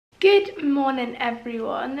Good morning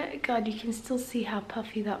everyone. God, you can still see how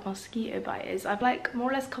puffy that mosquito bite is. I've like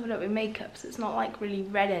more or less covered up with makeup, so it's not like really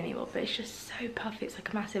red anymore, but it's just so puffy, it's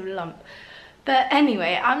like a massive lump. But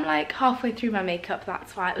anyway, I'm like halfway through my makeup,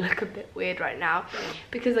 that's why I look a bit weird right now,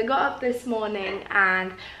 because I got up this morning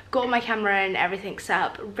and got my camera and everything set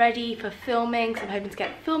up ready for filming, so I'm hoping to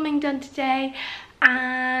get filming done today.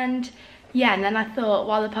 And yeah, and then I thought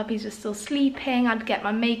while the puppies were still sleeping I'd get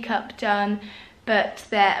my makeup done, but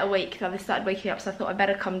they're awake now, they started waking up, so I thought I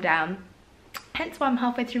better come down. Hence why I'm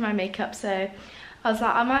halfway through my makeup, so I was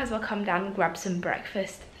like, I might as well come down and grab some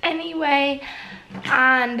breakfast anyway,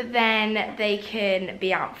 and then they can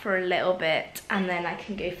be out for a little bit, and then I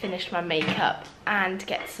can go finish my makeup and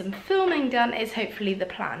get some filming done is hopefully the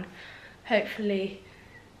plan. Hopefully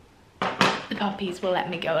the puppies will let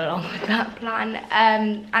me go along with that plan,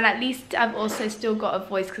 and at least I've also still got a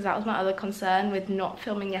voice, because that was my other concern with not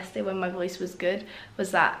filming yesterday when my voice was good,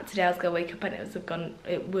 was that today I was gonna wake up and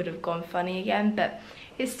it would have gone funny again, but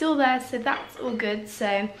it's still there, so that's all good.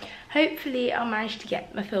 So hopefully I'll manage to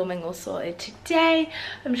get my filming all sorted today.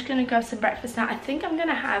 I'm just gonna grab some breakfast now. I think I'm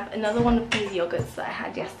gonna have another one of these yogurts that I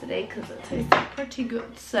had yesterday because it tasted pretty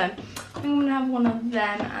good, so I think I'm gonna have one of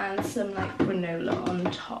them and some like granola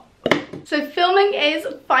on top. So filming is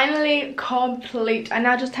finally complete. I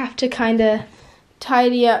now just have to kind of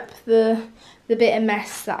tidy up the bit of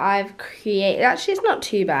mess that I've created. Actually, it's not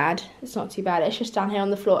too bad. It's not too bad. It's just down here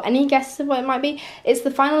on the floor. Any guesses of what it might be? It's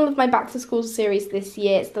the final of my back to school series this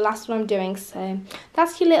year. It's the last one I'm doing, so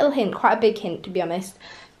that's your little hint. Quite a big hint, to be honest.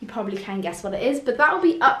 You probably can guess what it is, but that will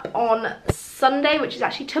be up on Sunday, which is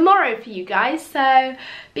actually tomorrow for you guys, so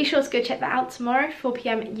be sure to go check that out tomorrow, 4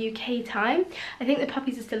 PM UK time. I think the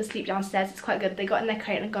puppies are still asleep downstairs. It's quite good. They got in their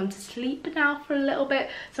crate and have gone to sleep now for a little bit,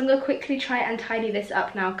 so I'm going to quickly try and tidy this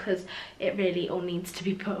up now because it really all needs to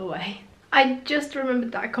be put away. I just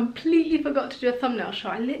remembered that I completely forgot to do a thumbnail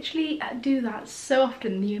shot. I literally do that so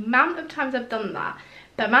often. The amount of times I've done that.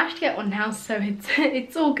 But I managed to get one now, so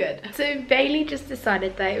it's all good. So Bailey just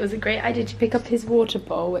decided that it was a great idea to pick up his water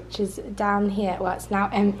bowl, which is down here. Well, it's now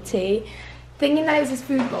empty. Thinking that it was his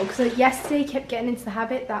food bowl, because like yesterday he kept getting into the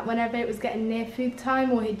habit that whenever it was getting near food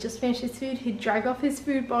time or he'd just finished his food, he'd drag off his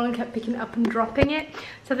food bowl and kept picking it up and dropping it.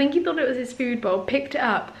 So I think he thought it was his food bowl, picked it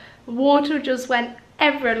up, water just went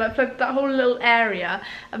everywhere, like that whole little area.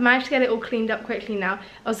 I've managed to get it all cleaned up quickly now.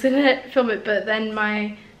 I was gonna film it, but then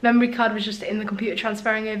my memory card was just in the computer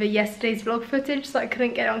transferring over yesterday's vlog footage, so I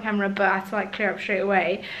couldn't get it on camera, but I had to like clear up straight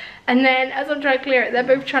away. And then as I'm trying to clear it, they're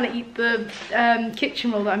both trying to eat the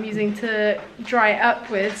kitchen roll that I'm using to dry it up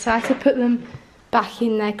with, so I had to put them back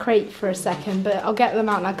in their crate for a second, but I'll get them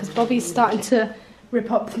out now because Bobby's starting to rip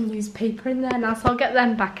up the newspaper in there now, so I'll get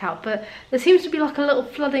them back out. But there seems to be like a little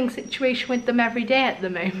flooding situation with them every day at the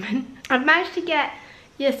moment. I've managed to get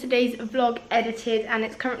yesterday's vlog edited and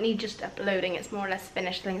it's currently just uploading. It's more or less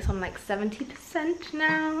finished. I think it's on like 70%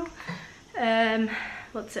 now.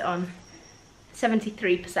 What's it on?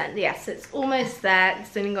 73%. Yes, it's almost there.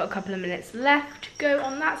 It's only got a couple of minutes left to go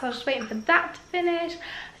on that, so I was just waiting for that to finish.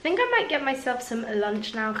 I think I might get myself some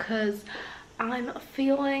lunch now because I'm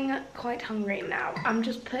feeling quite hungry now. I'm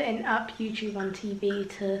just putting up YouTube on TV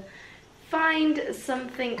to find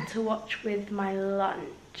something to watch with my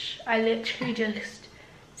lunch. I literally just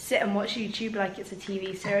sit and watch YouTube like it's a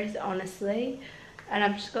TV series, honestly. And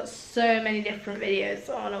I've just got so many different videos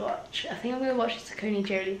that I want to watch. I think I'm going to watch the Sakoni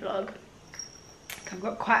Jolie vlog. I've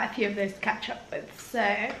got quite a few of those to catch up with. So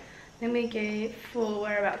let me go for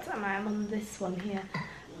whereabouts am I? I'm on this one here.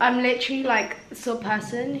 I'm literally like the sort of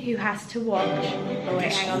person who has to watch. Oh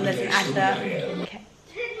wait, hang on, there's an advert. Okay.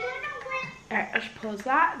 Alright, I'll just pause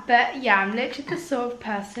that. But yeah, I'm literally the sort of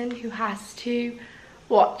person who has to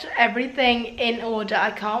watch everything in order.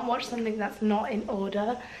 I can't watch something that's not in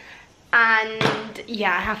order. And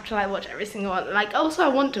yeah, I have to like watch every single one. Like also I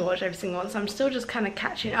want to watch every single one, so I'm still just kind of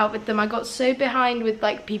catching up with them. I got so behind with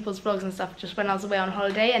like people's vlogs and stuff just when I was away on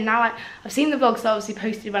holiday, and now I've seen the vlogs that I obviously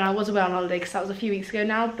posted when I was away on holiday because that was a few weeks ago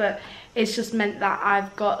now, but it's just meant that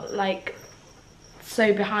I've got like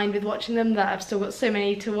so behind with watching them that I've still got so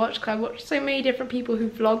many to watch because I watch so many different people who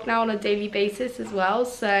vlog now on a daily basis as well.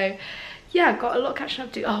 So yeah, I've got a lot catching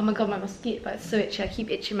up to. Oh my god, my mosquito bite's so itchy. I keep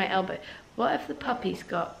itching my elbow. What have the puppies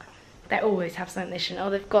got? They always have something they shouldn't. Oh,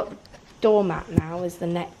 they've got the doormat now is the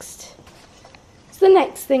next. It's the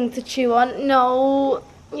next thing to chew on. No,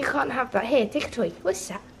 you can't have that. Here, take a toy. What's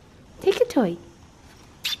that? Take a toy.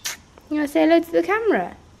 You want to say hello to the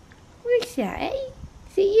camera? What's that, eh?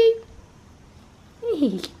 Is it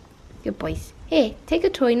you? Good boys. Here, take a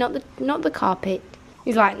toy, not the carpet.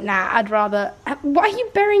 He's like, nah, I'd rather. Why are you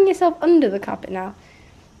burying yourself under the carpet now?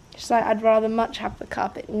 She's like, I'd rather much have the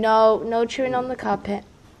carpet. No chewing on the carpet.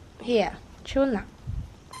 Here, chew on that.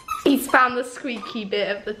 He's found the squeaky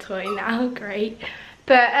bit of the toy now, great.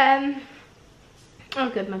 But, oh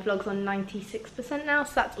good, my vlog's on 96% now,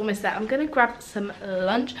 so that's almost there. I'm gonna grab some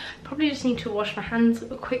lunch. Probably just need to wash my hands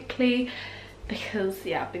quickly because,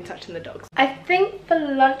 yeah, I've been touching the dogs. I think for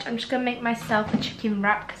lunch, I'm just gonna make myself a chicken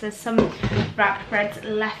wrap because there's some wrapped breads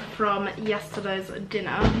left from yesterday's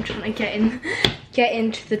dinner. I'm trying to get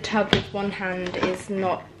into the tub with one hand is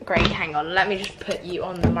not great. Hang on, let me just put you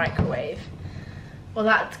on the microwave. Well,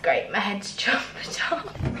 that's great, my head's jumped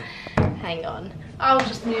off. Hang on, I'll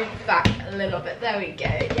just move back a little bit. There we go.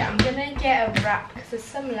 Yeah, I'm gonna get a wrap because there's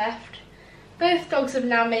some left. Both dogs have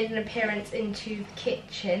now made an appearance into the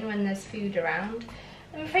kitchen when there's food around.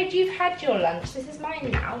 I'm afraid you've had your lunch. This is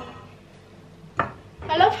mine now.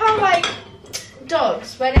 I love how, like,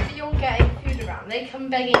 dogs, whenever you're getting food around, they come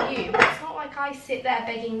begging you. But it's not like I sit there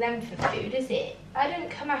begging them for food, is it? I don't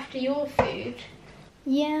come after your food.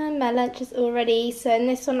 Yeah, my lunch is all ready. So in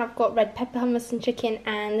this one I've got red pepper hummus and chicken,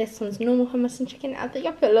 and this one's normal hummus and chicken. I think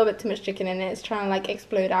I put a little bit too much chicken in it. It's trying to like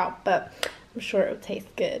explode out, but I'm sure it'll taste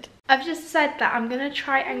good. I've just decided that I'm gonna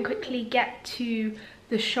try and quickly get to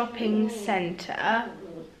the shopping centre.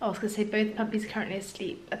 Oh, I was gonna say both puppies are currently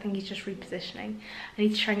asleep. I think he's just repositioning. I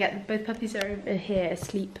need to try and get both puppies are over here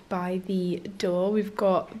asleep by the door. We've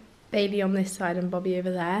got Bailey on this side and Bobby over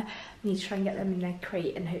there. I need to try and get them in their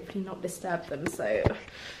crate and hopefully not disturb them. So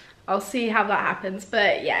I'll see how that happens.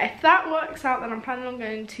 But yeah, if that works out, then I'm planning on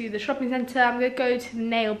going to the shopping centre. I'm going to go to the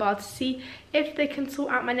nail bar to see if they can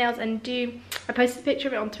sort out my nails and do... I posted a picture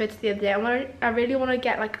of it on Twitter the other day. I really want to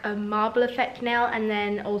get like a marble effect nail and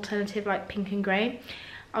then alternative like pink and grey.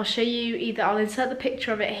 I'll show you either, I'll insert the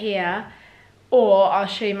picture of it here, or I'll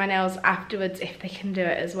show you my nails afterwards if they can do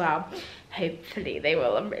it as well. Hopefully they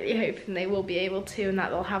will. I'm really hoping they will be able to and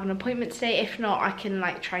that they'll have an appointment today. If not, I can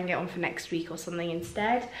like try and get one for next week or something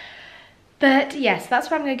instead. But yes, that's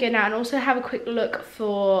where I'm going to go now, and also have a quick look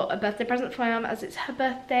for a birthday present for my mum, as it's her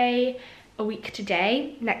birthday a week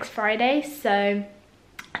today, next Friday. So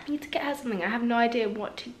I need to get her something. I have no idea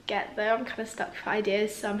what to get though. I'm kind of stuck for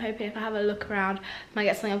ideas, so I'm hoping if I have a look around I might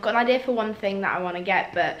get something. I've got an idea for one thing that I want to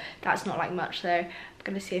get, but that's not like much, so I'm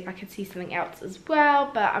going to see if I can see something else as well,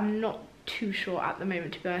 but I'm not too sure at the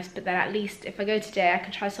moment, to be honest. But then at least if I go today I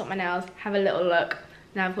can try to sort my nails, have a little look.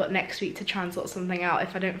 Now I've got next week to try and sort something out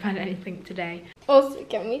if I don't find anything today. Also,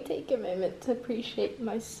 can we take a moment to appreciate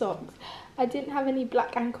my socks? I didn't have any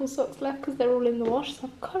black ankle socks left because they're all in the wash, so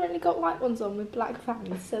I've currently got white ones on with black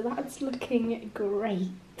fans, so that's looking great.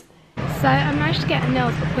 So I managed to get a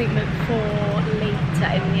nails appointment for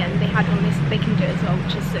later in the end. They had one, they can do it as well,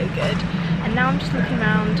 which is so good. And now I'm just looking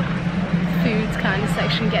around foods kind of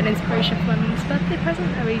section, getting inspiration for my mum's birthday present.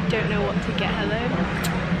 I really don't know what to get her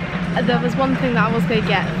though. There was one thing that I was going to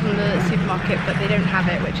get from the supermarket, but they don't have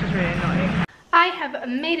it, which is really annoying. I have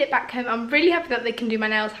made it back home. I'm really happy that they can do my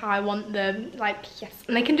nails how I want them. Like, yes,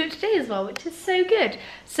 and they can do it today as well, which is so good.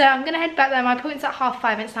 So I'm going to head back there. My appointment's at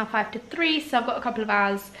 5:30 and it's now 5 to 3, so I've got a couple of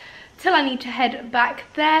hours till I need to head back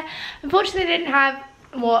there. Unfortunately, they didn't have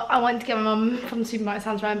what I wanted to get my mum from the supermarket,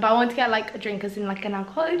 sounds right, but I wanted to get like a drink, as in like an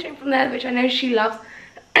alcoholic drink from there, which I know she loves.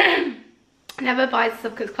 Never buys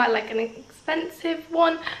stuff because it's quite like an expensive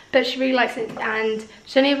one, but she really likes it, and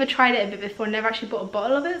she only ever tried it a bit before, never actually bought a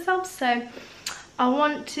bottle of it herself, so I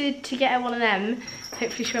wanted to get her one of them.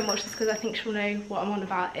 Hopefully she won't watch this because I think she'll know what I'm on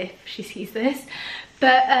about if she sees this.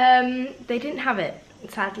 But they didn't have it,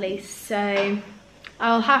 sadly, so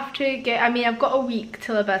I'll have to go. I mean, I've got a week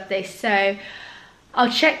till her birthday, so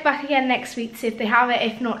I'll check back again next week to see if they have it.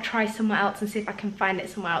 If not, try somewhere else and see if I can find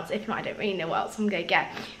it somewhere else. If not, I don't really know what else I'm going to get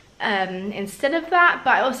instead of that,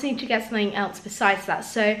 but I also need to get something else besides that.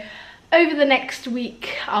 So over the next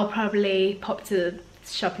week I'll probably pop to the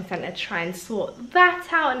shopping centre to try and sort that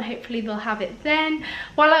out, and hopefully they'll have it then.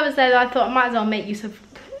 While I was there, I thought I might as well make use of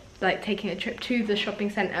like taking a trip to the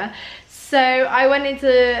shopping centre. So I went into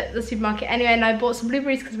the supermarket anyway, and I bought some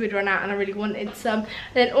blueberries because we'd run out and I really wanted some. And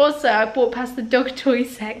then also I bought past the dog toy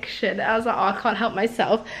section. I was like, oh, I can't help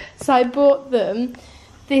myself, so I bought them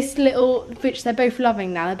this little, which they're both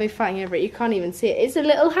loving now, they're both fighting over it, you can't even see it. It's a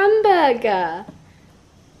little hamburger.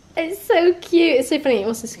 It's so cute, it's so funny, it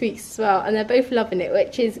also squeaks as well, and they're both loving it,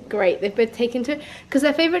 which is great. They've both taken to it, because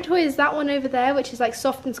their favourite toy is that one over there, which is like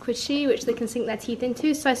soft and squishy, which they can sink their teeth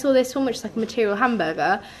into. So I saw this one, which is like a material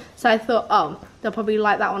hamburger, so I thought, oh, they'll probably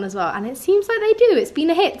like that one as well, and it seems like they do. It's been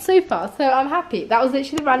a hit so far, so I'm happy. That was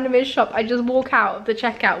literally the randomest shop. I just walk out of the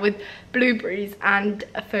checkout with blueberries and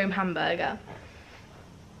a foam hamburger.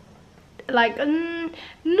 Like,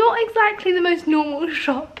 not exactly the most normal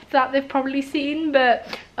shop that they've probably seen, but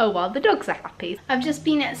oh well, the dogs are happy. I've just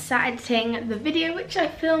been sat editing the video which I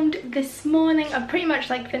filmed this morning. I've pretty much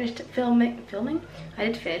like finished filming? I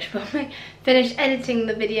did finish filming. Finished editing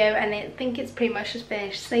the video, and I think it's pretty much just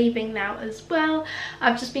finished saving now as well.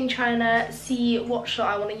 I've just been trying to see what shot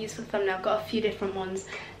I want to use for the thumbnail. I've got a few different ones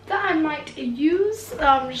that I might use.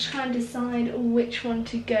 I'm just trying to decide which one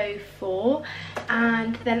to go for,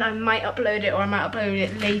 and then I might upload it, or I might upload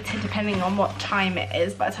it later depending on what time it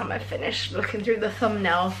is by the time I finish looking through the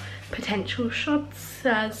thumbnail potential shots,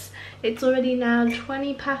 as it's already now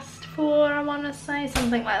 20 past 4, I want to say,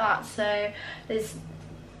 something like that. So there's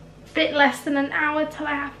a bit less than an hour till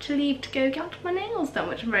I have to leave to go get my nails done,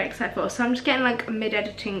 which I'm very excited for. So I'm just getting like a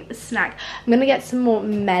mid-editing snack. I'm gonna get some more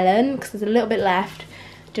melon because there's a little bit left.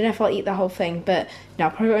 Don't know if I'll eat the whole thing, but no, I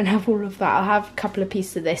probably won't have all of that. I'll have a couple of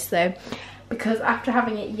pieces of this though, because after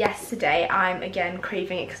having it yesterday, I'm again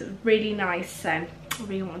craving it because it's really nice, so I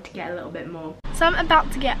really want to get a little bit more. So I'm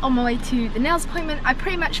about to get on my way to the nails appointment. I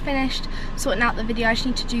pretty much finished sorting out the video. I just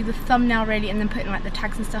need to do the thumbnail really, and then put in like the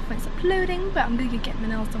tags and stuff when it's uploading, but I'm gonna get my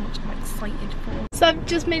nails done, which I'm excited for. So I've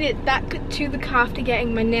just made it back to the car after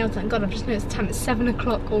getting my nails done. God, I've just noticed the time, it's 7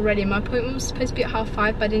 o'clock already. My appointment was supposed to be at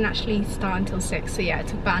 5:30, but I didn't actually start until 6, so yeah, it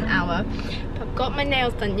took about an hour. But I've got my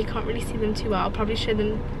nails done. You can't really see them too well. I'll probably show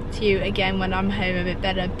them to you again when I'm home a bit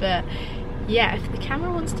better, but yeah, if the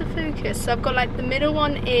camera wants to focus. So I've got like the middle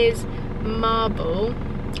one is marble.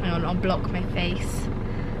 Hang on, I'll block my face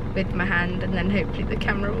with my hand and then hopefully the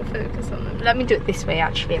camera will focus on them. Let me do it this way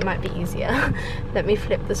actually, it might be easier. Let me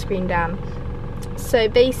flip the screen down. So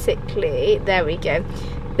basically, there we go.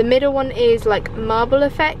 The middle one is like marble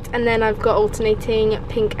effect, and then I've got alternating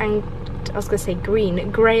pink and, I was gonna say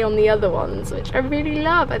grey on the other ones, which I really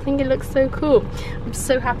love. I think it looks so cool. I'm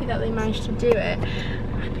so happy that they managed to do it.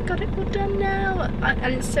 I got it all done now,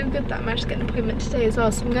 and it's so good that I managed to get an appointment today as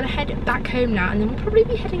well. So I'm gonna head back home now, and then we'll probably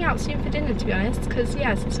be heading out soon for dinner, to be honest, because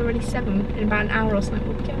yes, it's already 7. In about an hour or something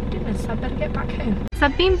we'll be getting dinner, so I better get back home. So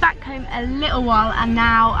I've been back home a little while, and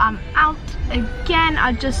now I'm out again.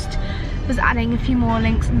 I just was adding a few more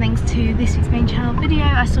links and things to this week's main channel video.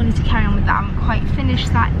 I still need to carry on with that. I haven't quite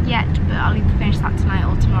finished that yet, but I'll either finish that tonight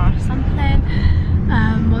or tomorrow or something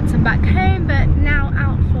once I'm back home. But now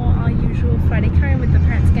out for our usual Friday carry on with the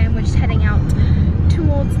parents again. We're just heading out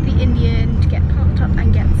towards the Indian to get parked up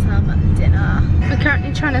and get some dinner. We're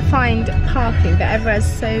currently trying to find parking, but everywhere's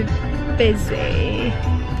so busy.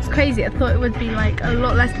 It's crazy. I thought it would be like a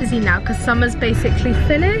lot less busy now because summer's basically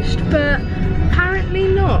finished, but apparently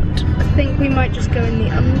not. I think we might just go in the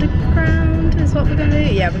underground is what we're gonna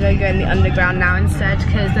do. Yeah, we're gonna go in the underground now instead,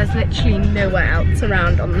 because there's literally nowhere else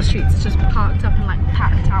around on the streets. It's just parked up and like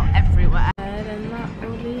packed out everywhere. And that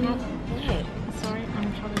will be it. Sorry,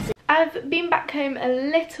 I'm trying to... I've been back home a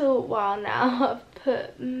little while now. I've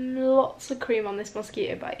put lots of cream on this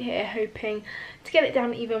mosquito bite here, hoping to get it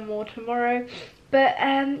down even more tomorrow. But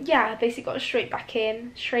yeah, I basically got straight back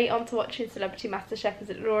in, straight onto watching Celebrity MasterChef, as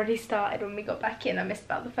it had already started when we got back in. I missed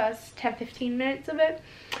about the first 10-15 minutes of it.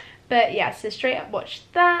 But yeah, so straight up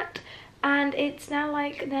watched that, and it's now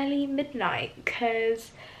like nearly midnight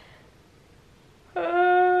because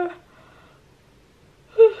God,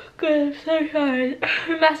 I'm so tired.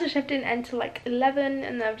 MasterChef didn't end till like 11,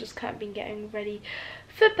 and I've just kind of been getting ready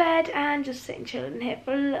for bed and just sitting chilling here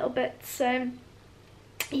for a little bit. So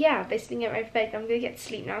yeah, basically getting ready for bed. I'm gonna get to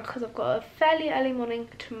sleep now because I've got a fairly early morning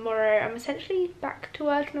tomorrow. I'm essentially back to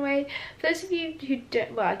work in a way. For those of you who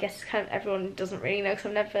don't, well, I guess kind of everyone doesn't really know because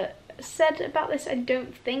I've never said about this, I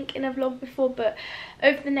don't think, in a vlog before, but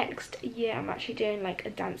over the next year I'm actually doing like a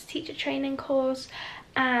dance teacher training course,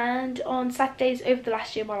 and on Saturdays over the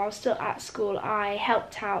last year while I was still at school, I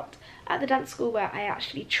helped out at the dance school where I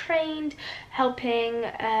actually trained, helping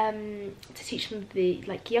to teach them the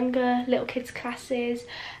like younger little kids classes.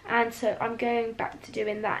 And so I'm going back to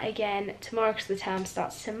doing that again tomorrow because the term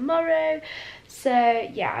starts tomorrow. So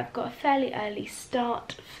yeah, I've got a fairly early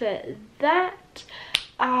start for that,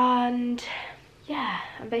 and yeah,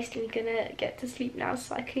 I'm basically gonna get to sleep now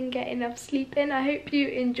so I can get enough sleep in. I hope you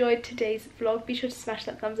enjoyed today's vlog. Be sure to smash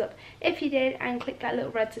that thumbs up if you did, and click that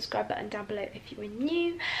little red subscribe button down below if you were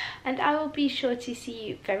new, and I will be sure to see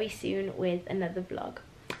you very soon with another vlog.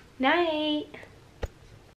 Night!